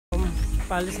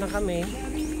Paalis na kami.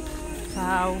 So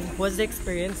how was the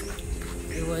experience?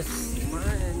 It was fun.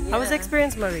 Yeah. How was the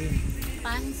experience, Marie?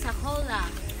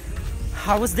 Pansacola.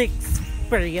 How was the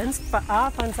experience?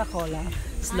 Pansacola.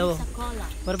 Slow. Pansacola.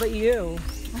 What about you?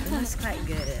 It was quite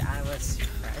good. I was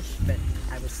fresh, but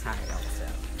I was tired also.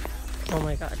 Oh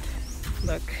my God.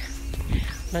 Look.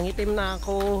 Nangitim na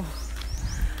ako.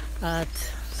 At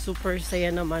super saya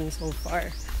naman so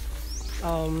far.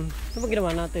 Ano ba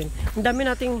ginawa natin? Ang dami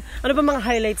nating, ano ba mga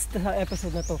highlights sa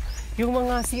episode na to? Yung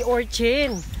mga sea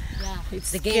urchin. Yeah.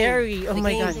 It's The scary. game. Oh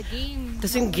my God. The game.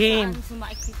 Tapos yung game.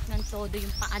 Sumaikip ng todo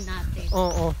yung paa natin.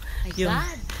 Oo. My Yung,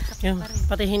 God. yung,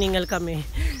 pati hiningal kami.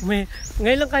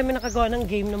 Ngayon lang kami nakagawa ng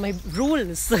game na may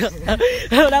rules.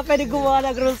 Wala pwede gumawa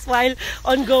ng rules while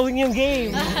ongoing yung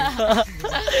game.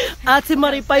 At si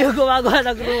Marie pa yung gumagawa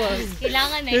ng rules.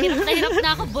 Kailangan eh. Hirap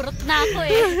na ako. Burot na ako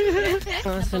eh.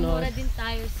 Napamura din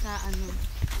tayo sa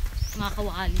mga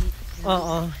kawali.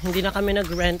 Oo. Hindi na kami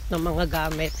nag-rent ng mga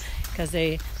gamit.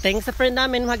 Kasi thanks sa friend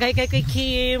namin. Magay kay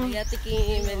Kim. Yeah, to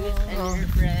Kim and her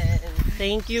friend.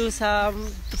 Thank you sa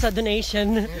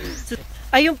donation.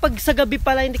 Ay, yung pag sa gabi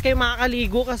pala hindi kayo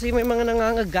makakaligo kasi may mga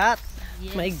nangangagat.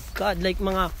 Yes. My God, like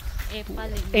mga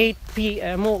 8 8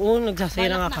 p.m. Oo,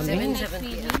 nagsasaya na nga kami. 7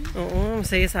 p.m. Oo,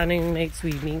 masaya sana yung night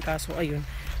swimming. Kaso ayun,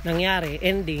 nangyari,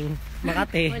 ending,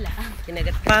 Makati. Wala.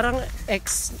 Kinagat ka. Parang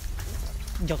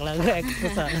joke lang, ex ko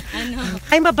sana.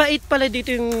 Ay, mabait pala dito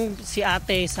yung si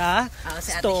ate sa Si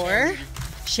Ate store.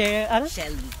 Ano?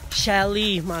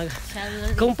 Shelly.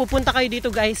 Kung pupunta kayo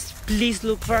dito guys, please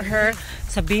look for her.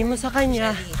 Sabihin mo sa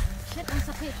kanya Shit, ang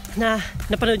sakit. na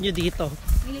napanood nyo dito.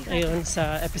 Ayun,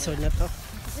 sa episode na to.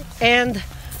 And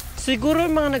siguro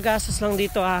yung mga nagastos lang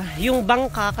dito yung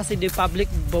bangka kasi the public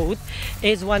boat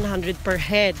is 100 per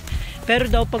head. Pero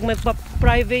daw pag may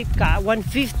private ka,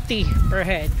 150 per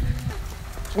head.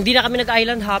 Hindi na kami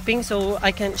nag-island hopping so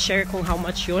I can't share kung how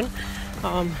much yun.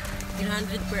 100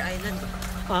 per island.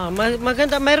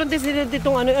 Maganda. Mayroon din sila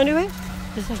ditong anyway?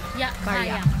 Yeah,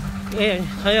 kaya.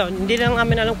 Ayun, hindi lang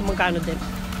namin alam kung magkano din.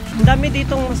 Ang dami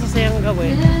ditong masasayang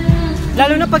gawin.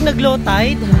 Lalo na pag nag-low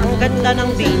tide, ang ganda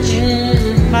ng beach.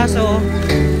 Kaso,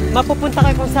 mapupunta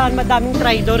kayo kung saan madaming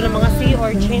tridor ng mga sea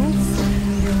urchins.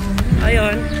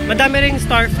 Ayun, madami ring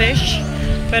starfish.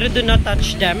 Pero do not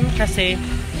touch them kasi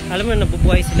alam mo,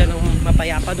 nabubuhay sila ng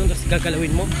mapayapa doon tapos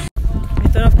gagalawin mo.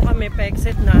 Ito na po kami,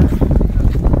 pa-exit na.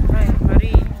 Hi,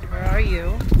 Marie, where are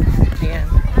you? Ayan.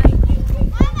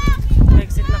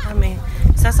 Pa-exit na kami.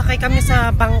 Sasakay kami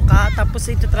sa bangka tapos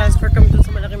ito-transfer kami doon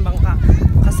sa malaking bangka.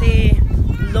 Kasi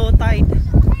low tide,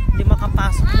 hindi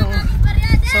makapasok ng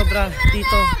sobra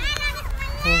dito.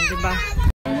 Oh, diba?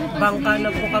 Bangka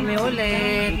na po kami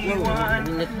ulit.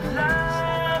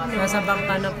 Nasa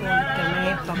bangka na po ulit kami,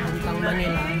 papuntang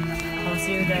Manila. I'll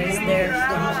see you guys there.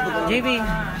 JB!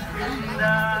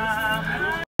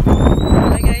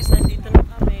 Hi guys, nandito na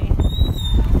kami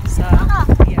sa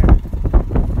pier.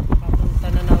 Papunta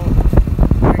na ng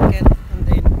market and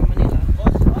then Manila.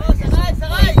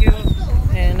 Thank you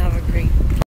and have a great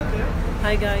day.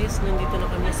 Hi guys, nandito na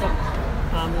kami sa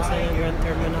Grand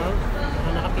Terminal.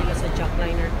 Nakapila sa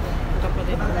Jackliner. Ang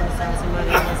kapatid ko sa si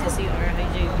Maria sa CR. Hi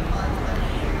JB.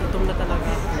 Gutom na talaga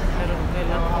ako. Pero okay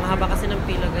lang. Ang haba kasi ng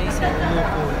pila guys.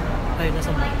 Umupo. Tayo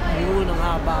nasa view ng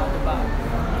haba. Diba?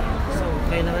 So,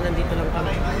 kailangan nandito lang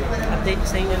kami. Update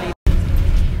sa inyo later.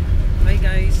 Hi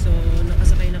guys. So,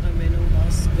 nakasakay na kami ng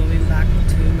bus going back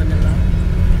to Manila.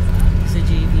 Sa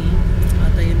JB.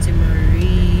 At ayun si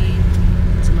Marie.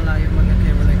 Sa malayo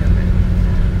magkakewalay kami.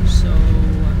 So,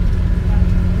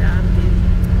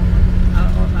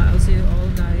 I'll see you all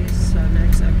guys sa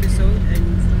next episode and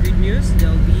good news,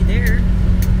 they'll be there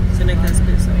sa next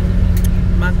episode.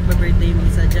 Mag-birthday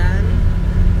misa dyan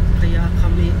kaya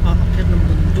kami aakyat ng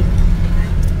bundok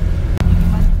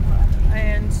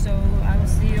and so I'll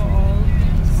see you all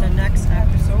sa next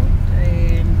episode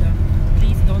and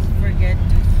please don't forget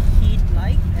to hit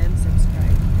like and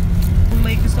subscribe. Kung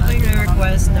may gusto kayong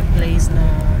request na place na